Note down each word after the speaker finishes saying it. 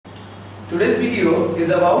Today's video is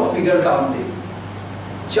about figure counting.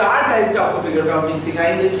 चार type के आपको फिगर काउंटिंग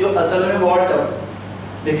सिखाएंगे जो असल में बहुत टफ है,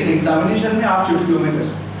 लेकिन एग्जामिनेशन में आप चुटकियों में कर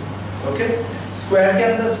सकते हैं। ओके, स्क्वायर के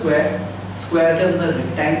अंदर स्क्वायर, स्क्वायर के अंदर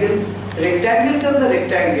रेक्टेंगल, रेक्टेंगल के अंदर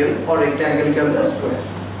रेक्टेंगल और रेक्टेंगल के अंदर स्क्वायर।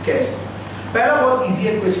 कैसे? पहला बहुत इजी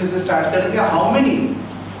है, क्वेश्चन से स्टार्ट करेंगे। How many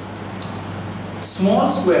small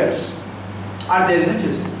squares are there in a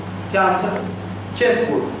chess board? क्या आंसर? Chess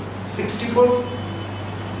board 64।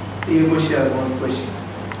 ये question.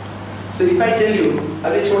 So if I tell you,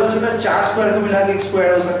 अब ये छोटा छोटा 4 स्क्वायर को मिला के एक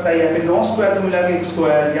स्क्वायर हो सकता है, या फिर 9 स्क्वायर को मिला के एक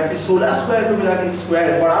स्क्वायर, या फिर 16 स्क्वायर को मिला के एक स्क्वायर,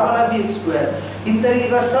 बड़ा वाला भी एक स्क्वायर, इन तरीके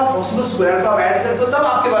का सब पॉसिबल स्क्वायर को आप ऐड करते हो तब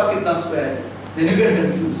आपके पास कितना स्क्वायर है। Then you get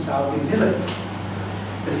confused, आप देखने लगते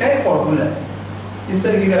हैं। इसका एक फॉर्मूला है। इस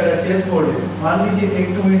तरीके का अगर चेस बोर्ड है, मान लीजिए एक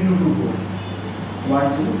 2 into 2 बोर्ड, 1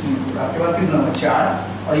 2 3 4, आपके पास कितना होगा? 4,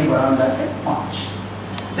 और ये बड़ा मिला के 5।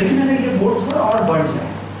 लेकिन अगर ये बोर्ड थोड़ा और बढ़ जाए,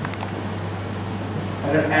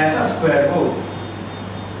 अगर ऐसा स्क्वायर हो,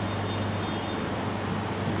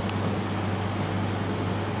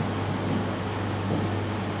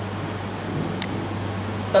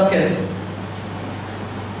 तब कैसे?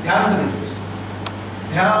 ध्यान से देखिए,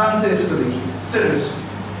 ध्यान से इसको देखिए, सिर्फ इसको।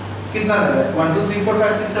 कितना लग रहा है? 1 2 3 4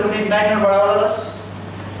 5 6 7 8 9 और बड़ा वाला 10।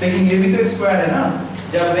 लेकिन ये भी तो एक स्क्वायर है ना।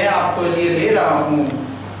 जब मैं आपको लिए ले रहा हूँ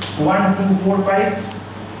 1 2 4 5,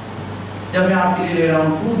 जब मैं आपके लिए ले रहा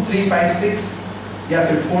हूँ 2 3 5 6, या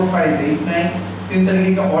फिर 4 5 8 9, तीन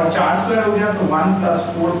तरीके का, और 4 स्क्वायर हो गया तो 1 +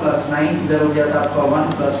 4 + 9, इधर हो गया था आपका 1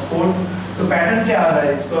 + 4। तो पैटर्न क्या आ रहा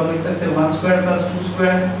है? इसको हम लिख सकते हैं 1 स्क्वायर + 2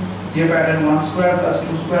 स्क्वायर। ये पैटर्न 1 स्क्वायर +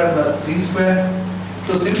 2 स्क्वायर + 3 स्क्वायर।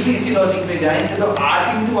 तो सिंपली इसी लॉजिक में जाएंगे तो 8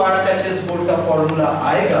 × 8 का चेस बोर्ड का फॉर्मूला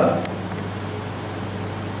आएगा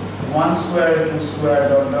 1 स्क्वायर 2 स्क्वायर ...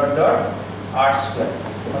 8 स्क्वायर,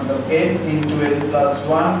 मतलब n × n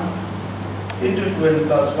 + 1 × 12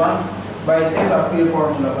 + 1 बाई 6। आपको ये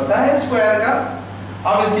फॉर्मूला पता है स्क्वायर का।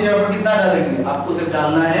 अब इसकी जगह पर कितना डालेंगे? आपको सिर्फ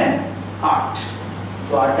डालना है 8,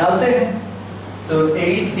 तो 8 डालते हैं। तो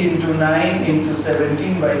 8 × 9 ×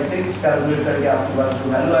 17/6 कैलकुलेट करके आपके पास जो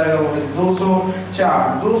वैल्यू आएगा वो है 204।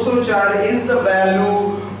 204 is the value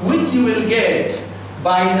which you will get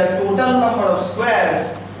by the total number of squares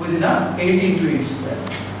within 8 × 8 square.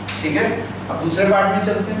 ठीक है, अब दूसरे पार्ट में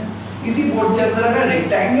चलते हैं। इसी बोर्ड के अंदर अगर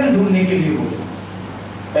रेक्टेंगल ढूंढने के लिए बोले,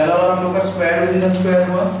 पहला वाला हम लोग का स्क्वायर विदिन अ स्क्वायर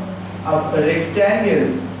हुआ, अब रेक्टेंगल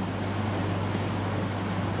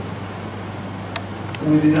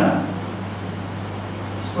विदिन अ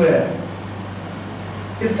स्क्वायर।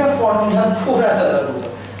 इसका फॉर्मूला थोड़ा सा अलग होगा,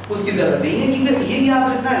 उसकी तरह नहीं है, क्योंकि ये याद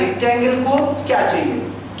रखना रेक्टेंगल को क्या चाहिए?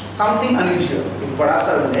 समथिंग अनयूजुअल, एक बड़ा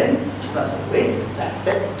सा लेंथ, छोटा सा विड्थ, दैट्स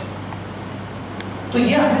इट। तो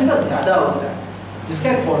ये हमेशा ज्यादा होता है। इसका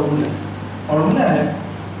एक फॉर्मूला है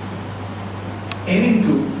n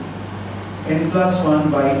 × n +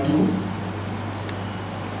 1/2।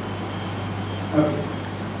 ओके,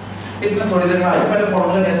 इसमें थोड़ी देर में आगे, पहले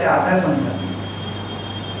फॉर्मूला कैसे आता है समझा।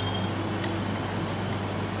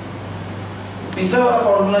 पिछला वाला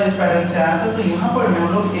फॉर्मूला इस पैटर्न से आया था, तो यहाँ पर हम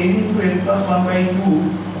लोग n × n + 1/2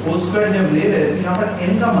 होल स्क्वायर जब ले रहे थे, यहाँ पर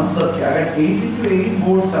n का मतलब क्या? अगर 8 × 8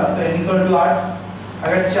 बोर्ड था तो n = 8,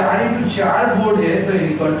 अगर 4 × 4 बोर्ड है तो n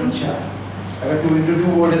 = 4, अगर 2 × 2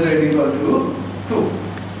 बोर्ड है तो n = 2।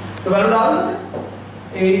 तो वैल्यू डाल देते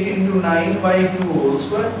हैं 8 × 9/2 होल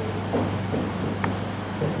स्क्वायर।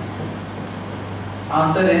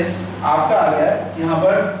 आंसर इज आपका आ गया यहाँ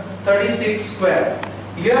पर 36 square.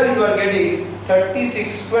 Here you are getting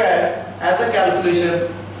 36 square as a calculation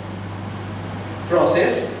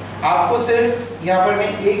process. आपको सिर्फ यहाँ पर में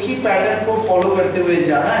एक ही पैटर्न को फॉलो करते हुए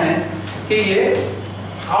जाना है कि ये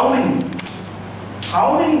how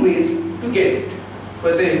many ways to get it.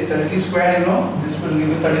 वैसे 36 square, you know, this will give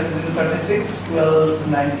you 36 × 36 12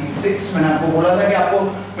 96। मैंने आपको बोला था कि आपको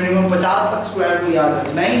मिनिमम 50 तक स्क्वायर को याद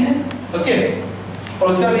रखना ही है। ओके, और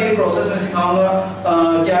उसका भी एक प्रोसेस मैं सिखाऊंगा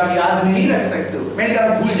कि आप याद नहीं रख सकते हो, मेरी तरह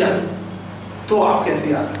भूल जाते हो तो आप कैसे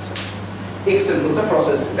याद रख सकते हो। एक सिंपल सा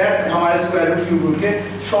प्रोसेस है दैट हमारे स्क्वायर रूट क्यूब रूट के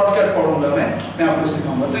शॉर्टकट फॉर्मूला में मैं आपको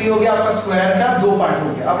सिखाऊंगा। तो ये हो गया आपका स्क्वायर का 2 पार्ट हो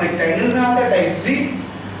गया। अब रेक्टेंगल में आता है टाइप 3।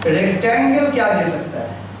 रेक्टेंगल क्या दे सकता है?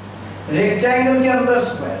 रेक्टेंगल के अंदर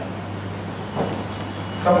स्क्वायर,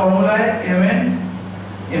 इसका फॉर्मूला है mn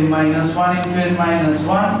m - 1 × n -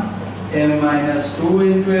 1 m - 2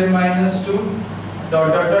 × n - 2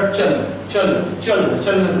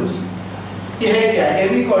 चल दोस्त। ये है क्या?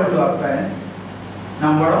 m = आपका है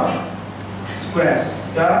नंबर ऑफ स्क्वायर्स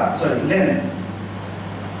का, sorry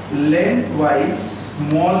length wise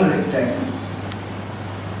small rectangles,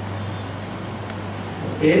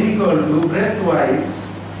 m = breadth wise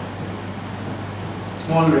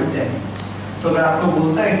small rectangles। तो अगर आपको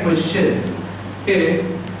बोलता है क्वेश्चन कि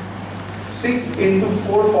 6 into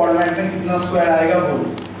 4 फॉर्मेट में कितना स्क्वायर आएगा बोलो,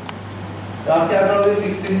 तो आप क्या करोगे?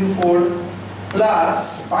 6 into 4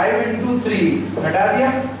 प्लस 5 into 3 घटा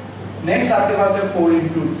दिया। नेक्स्ट आपके पास है 4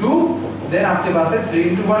 into 2, देन आपके पास है 3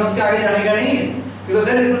 into 1, उसके आगे जाने का नहीं है because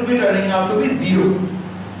then it will be turning out to be 0.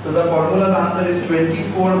 So the formula's answer is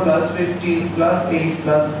 24 plus 15 plus 8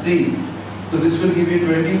 plus 3. So this will give you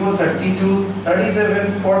 24, 32,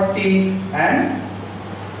 37, 40 and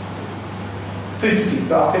 50.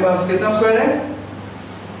 तो आपके पास कितना स्क्वायर है?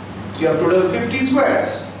 You have total 50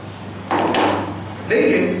 squares.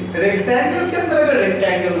 लेकिन रेक्टेंगल के अंदर अगर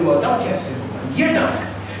रेक्टेंगल हुआ तब कैसे होगा? ये टफ है,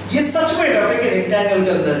 ये सच में टफ है कि रेक्टेंगल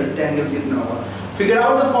के अंदर रेक्टेंगल कितना होगा। Figure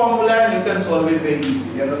out the formula and you can solve it very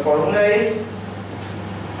easily. And the formula is,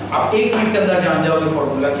 आप 1 मिनट के अंदर जान जाओगे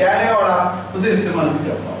फॉर्मूला क्या है और आप उसे इस्तेमाल भी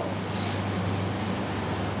कर पाओगे।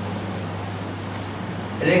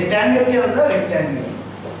 रेक्टेंगल के अंदर रेक्टेंगल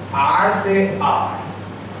R से R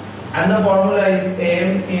and the formula is m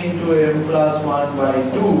into m plus 1 by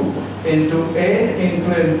 2 into n into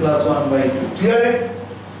n plus 1 by 2. Clear है?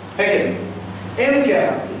 Again, m क्या है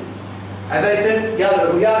आपकी? As I said, याद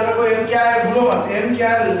रखो m क्या है, भूलो मत। m क्या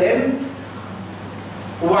है? लेंथ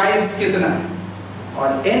वाइज कितना है और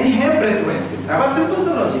n है ब्रेथ वाइज कितना है। बस सिंपल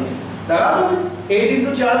सा लॉजिक है, लगा दो। 8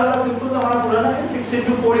 into 4 वाला सिंपल सा हमारा पुराना है। 6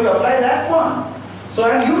 into 4 you apply that one. So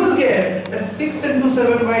and you will get that 6 into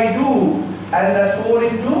 7 by 2 and that 4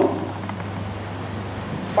 into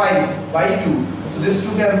 5 by 2. So this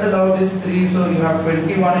 2 cancel out, this 3, so you have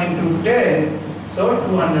 21 into 10, so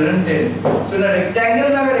 210. So in a rectangle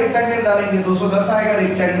में अगर rectangle डालेंगे 210 आएगा,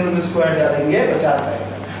 rectangle में square डालेंगे 50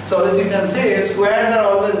 आएगा. So as you can say, squares are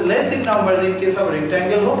always less in numbers in case of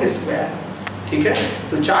rectangle हो कि square. ठीक है?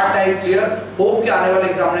 तो चार टाइप क्लियर। होप कि आने वाले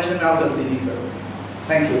एग्जामिनेशन में आप गलती नहीं करोगे।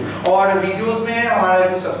 Thank you. और वीडियोस में हमारे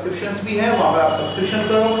कुछ सब्सक्रिप्शंस भी हैं, वहां पर आप सब्सक्रिप्शन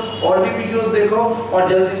करो और भी वीडियोस देखो और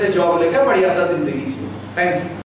जल्दी से जॉब लेकर बढ़िया सा जिंदगी जियो। Thank you.